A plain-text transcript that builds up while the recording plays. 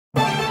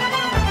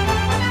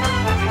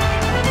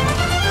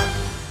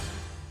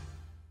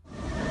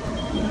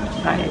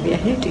Hi, we are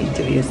here to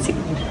interview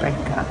Sigve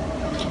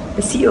Brekke,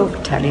 the CEO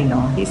of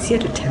Telenor. He's here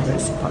to tell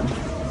us about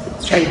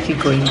the strategy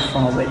going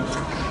forward.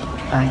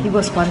 He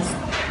was once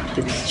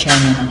the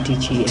chairman of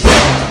DG.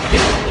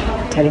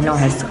 Telenor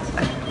has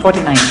a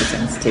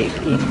 49% stake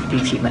in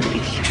DG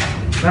Malaysia.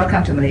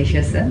 Welcome to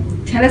Malaysia, sir.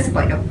 Tell us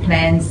about your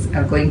plans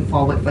going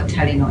forward for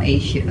Telenor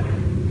Asia.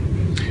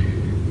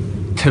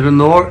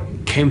 Telenor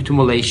came to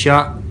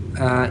Malaysia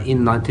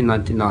in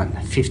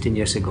 1999, 15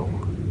 years ago.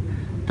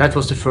 That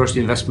was the first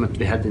investment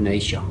we had in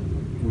Asia.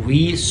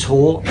 We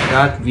saw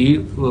that we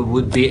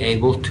would be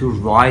able to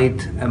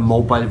ride a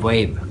mobile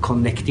wave,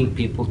 connecting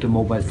people to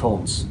mobile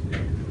phones.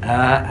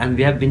 And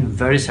we have been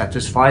very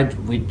satisfied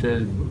with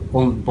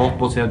on both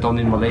what we have done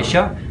in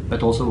Malaysia,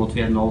 but also what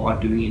we now are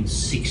doing in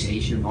 6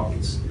 Asian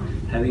markets,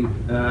 having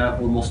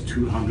almost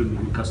 200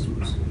 million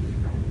customers.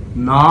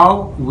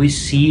 Now we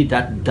see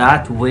that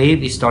that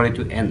wave is starting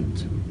to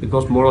end,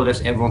 because more or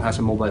less everyone has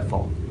a mobile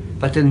phone.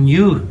 But a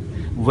new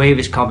wave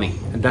is coming,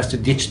 and that's the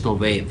digital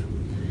wave,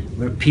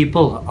 where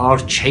people are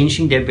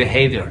changing their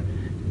behavior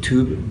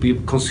to be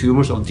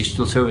consumers of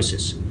digital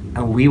services.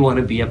 And we want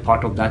to be a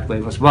part of that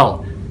wave as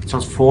well,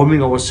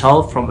 transforming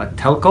ourselves from a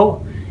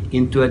telco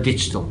into a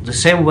digital, the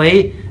same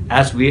way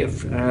as we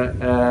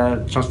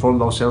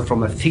transformed ourselves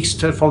from a fixed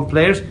telephone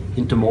players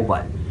into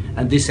mobile.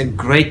 And this is a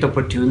great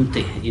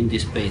opportunity in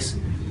this space.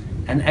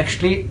 And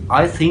actually,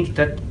 I think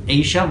that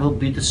Asia will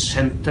be the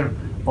center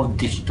of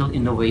digital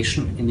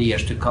innovation in the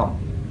years to come,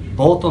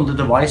 both on the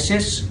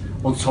devices,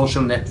 on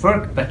social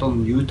network, but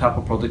on new type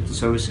of products and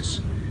services.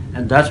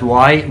 And that's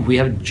why we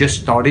have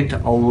just started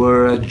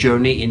our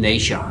journey in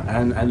Asia,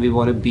 and we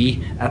want to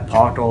be a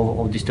part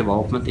of this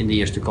development in the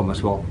years to come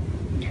as well.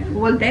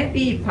 Will there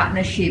be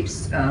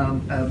partnerships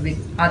with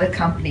other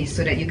companies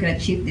so that you can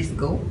achieve this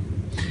goal?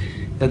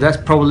 That's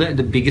probably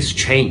the biggest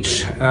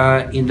change.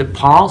 In the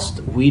past,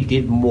 we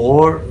did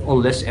more or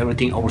less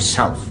everything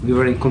ourselves. We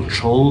were in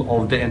control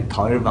of the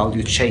entire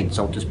value chain,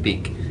 so to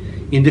speak.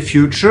 In the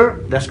future,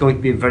 that's going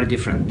to be very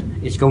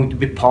different. It's going to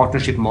be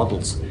partnership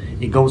models.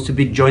 It's going to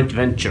be joint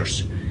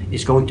ventures.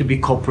 It's going to be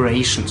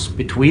cooperations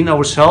between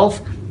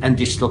ourselves and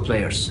digital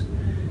players.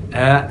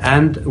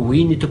 And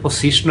we need to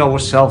position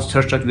ourselves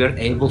such that we are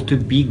able to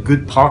be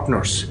good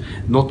partners,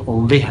 not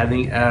only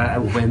having a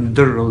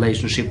vendor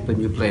relationship with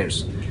new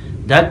players.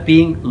 That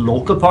being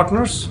local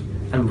partners,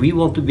 and we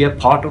want to be a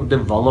part of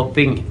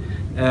developing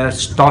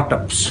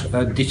startups,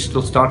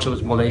 digital startups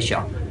in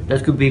Malaysia.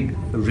 That could be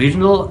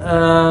regional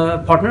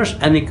partners,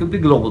 and it could be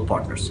global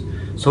partners.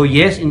 So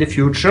yes, in the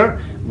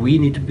future, we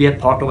need to be a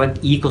part of an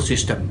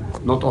ecosystem,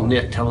 not only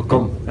a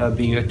telecom,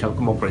 being a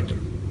telecom operator.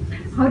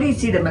 How do you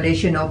see the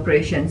Malaysian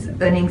operations?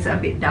 Earnings are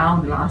a bit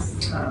down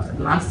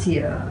last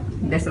year.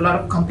 There's a lot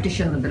of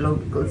competition on the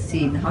local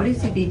scene. How do you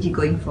see DG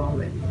going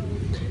forward?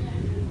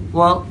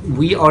 Well,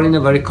 we are in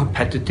a very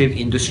competitive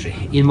industry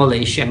in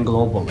Malaysia and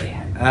globally,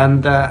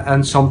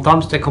 and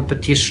sometimes the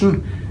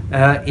competition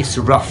is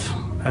rough.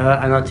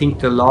 And I think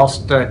the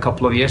last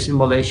couple of years in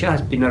Malaysia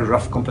has been a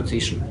rough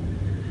competition.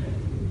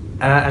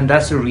 And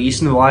that's the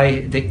reason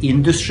why the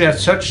industry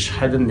as such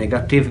had a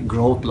negative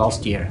growth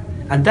last year.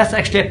 And that's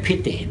actually a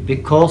pity,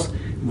 because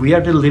we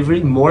are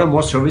delivering more and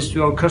more service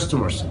to our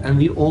customers. And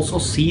we also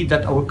see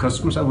that our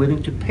customers are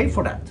willing to pay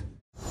for that.